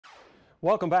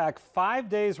Welcome back. 5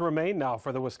 days remain now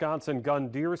for the Wisconsin gun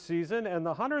deer season, and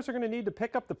the hunters are going to need to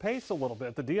pick up the pace a little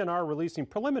bit. The DNR releasing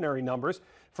preliminary numbers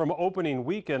from opening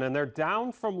weekend, and they're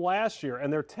down from last year,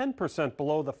 and they're 10%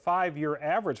 below the 5-year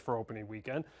average for opening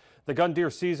weekend. The gun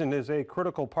deer season is a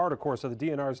critical part, of course, of the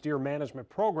DNR's deer management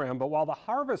program, but while the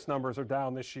harvest numbers are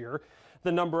down this year,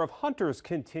 the number of hunters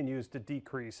continues to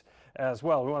decrease as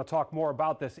well. We want to talk more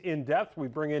about this in depth. We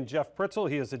bring in Jeff Pritzel.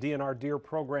 He is the DNR deer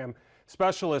program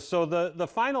specialist. So the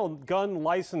final gun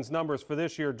license numbers for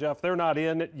this year, Jeff, they're not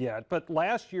in yet, but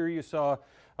last year you saw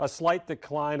a slight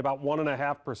decline, about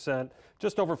 1.5%,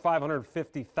 just over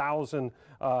 550,000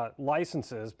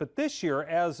 licenses. But this year,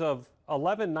 as of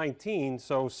 11/19,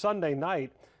 so Sunday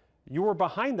night, you were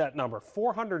behind that number,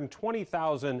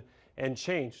 420,000 and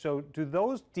change. So do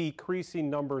those decreasing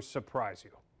numbers surprise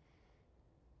you?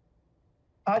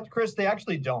 Chris, they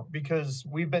actually don't, because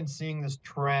we've been seeing this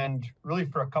trend really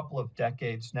for a couple of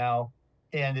decades now,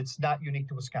 and it's not unique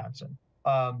to Wisconsin.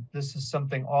 This is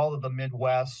something all of the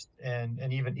Midwest and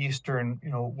even Eastern,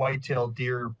 white-tailed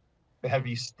deer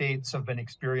heavy states have been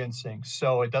experiencing.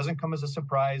 So it doesn't come as a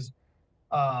surprise.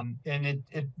 And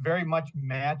it very much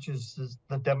matches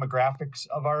the demographics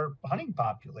of our hunting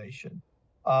population.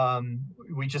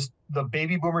 The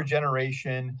baby boomer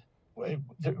generation,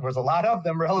 there was a lot of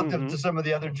them relative to some of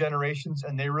the other generations,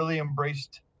 and they really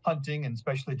embraced hunting, and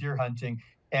especially deer hunting.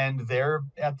 And they're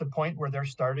at the point where they're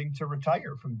starting to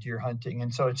retire from deer hunting.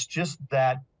 And so it's just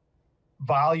that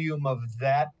volume of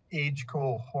that age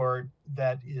cohort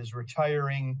that is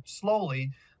retiring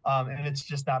slowly, and it's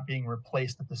just not being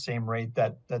replaced at the same rate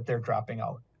that they're dropping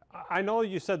out. I know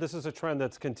you said this is a trend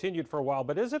that's continued for a while,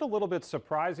 but is it a little bit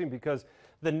surprising because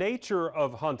the nature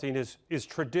of hunting is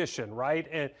tradition,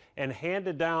 right? And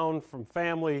handed down from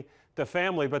family to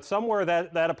family, but somewhere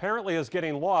that apparently is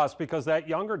getting lost because that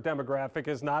younger demographic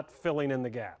is not filling in the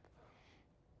gap.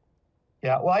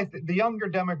 Yeah, well, the younger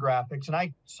demographics, and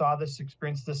I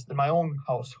experienced this in my own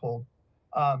household,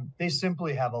 they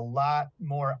simply have a lot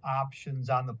more options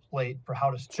on the plate for how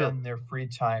to spend their free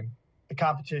time, the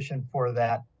competition for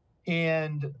that.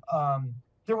 And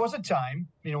there was a time,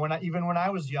 when I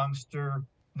was youngster,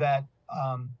 that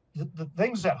the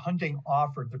things that hunting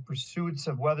offered, the pursuits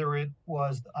of whether it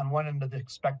was on one end of the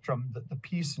spectrum, the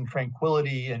peace and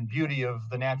tranquility and beauty of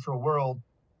the natural world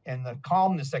and the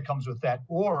calmness that comes with that,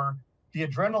 or the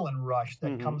adrenaline rush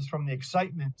that comes from the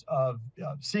excitement of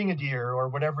seeing a deer or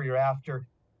whatever you're after.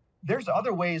 There's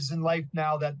other ways in life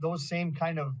now that those same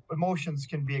kind of emotions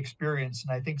can be experienced.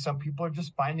 And I think some people are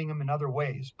just finding them in other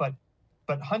ways. But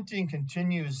hunting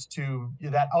continues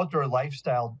that outdoor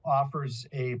lifestyle offers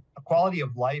a quality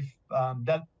of life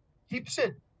that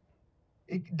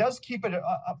does keep it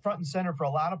up front and center for a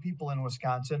lot of people in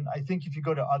Wisconsin. I think if you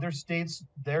go to other states,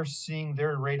 they're seeing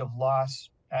their rate of loss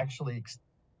actually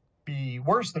be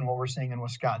worse than what we're seeing in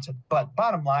Wisconsin. But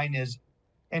bottom line is,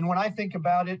 and when I think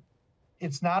about it,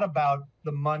 it's not about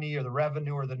the money or the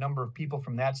revenue or the number of people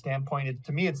from that standpoint.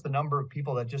 To me, it's the number of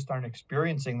people that just aren't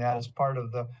experiencing that as part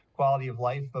of the quality of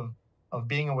life of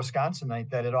being a Wisconsinite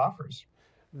that it offers.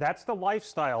 That's the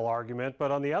lifestyle argument,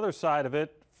 but on the other side of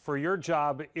it, for your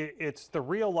job, it's the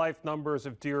real life numbers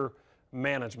of deer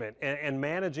management and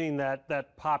managing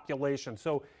that population.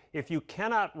 So if you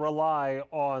cannot rely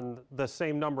on the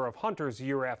same number of hunters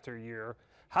year after year,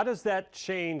 how does that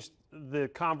change the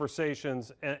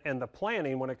conversations and the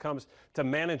planning when it comes to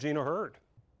managing a herd?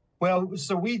 Well,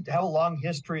 so we have a long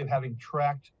history of having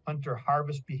tracked hunter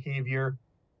harvest behavior,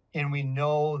 and we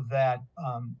know that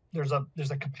there's a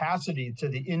capacity to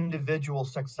the individual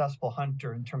successful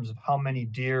hunter in terms of how many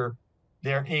deer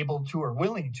they're able to or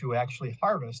willing to actually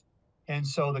harvest. And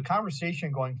so the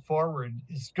conversation going forward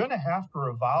is going to have to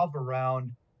revolve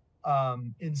around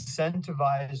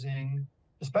incentivizing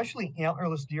especially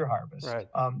antlerless deer harvest. Right.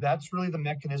 That's really the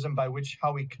mechanism by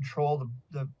how we control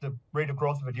the rate of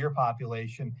growth of a deer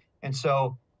population. And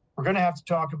so we're going to have to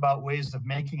talk about ways of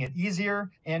making it easier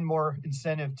and more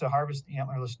incentive to harvest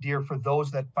antlerless deer for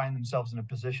those that find themselves in a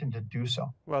position to do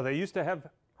so. Well, they used to have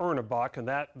earn a buck, and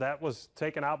that was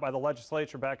taken out by the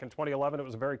legislature back in 2011. It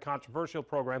was a very controversial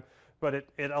program, but it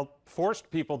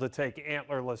forced people to take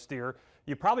antlerless deer.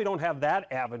 You probably don't have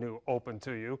that avenue open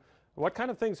to you. What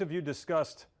kind of things have you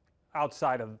discussed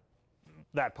outside of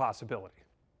that possibility?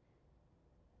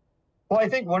 Well, I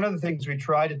think one of the things we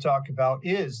try to talk about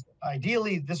is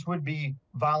ideally this would be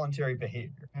voluntary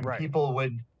behavior, and people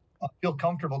would feel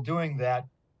comfortable doing that.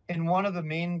 And one of the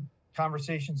main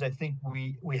conversations I think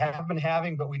we have been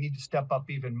having, but we need to step up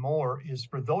even more, is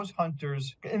for those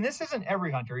hunters, and this isn't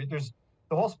every hunter, there's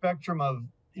the whole spectrum of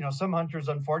some hunters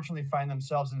unfortunately find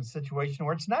themselves in a situation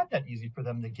where it's not that easy for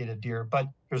them to get a deer, but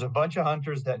there's a bunch of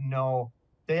hunters that know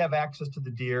they have access to the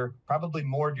deer, probably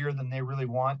more deer than they really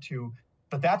want to.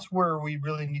 But that's where we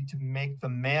really need to make the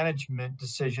management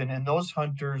decision. And those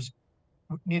hunters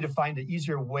need to find an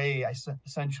easier way,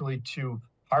 essentially, to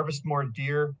harvest more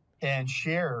deer and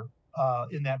share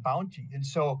in that bounty. And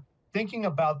so thinking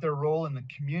about their role in the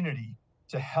community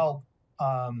to help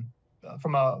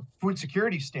from a food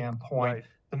security standpoint, right.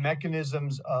 the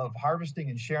mechanisms of harvesting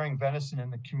and sharing venison in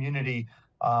the community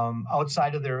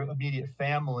outside of their immediate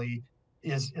family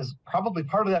is probably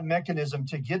part of that mechanism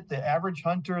to get the average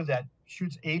hunter that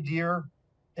shoots a deer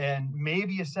and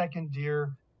maybe a second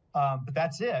deer, but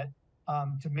that's it,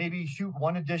 to maybe shoot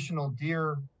one additional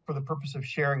deer for the purpose of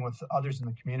sharing with others in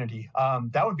the community.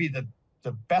 That would be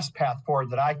the best path forward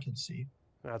that I could see.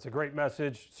 That's a great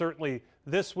message, certainly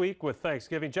this week with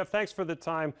Thanksgiving. Jeff, thanks for the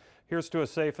time. Here's to a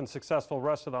safe and successful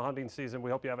rest of the hunting season. We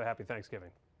hope you have a happy Thanksgiving.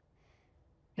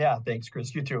 Yeah, thanks,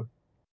 Chris. You too.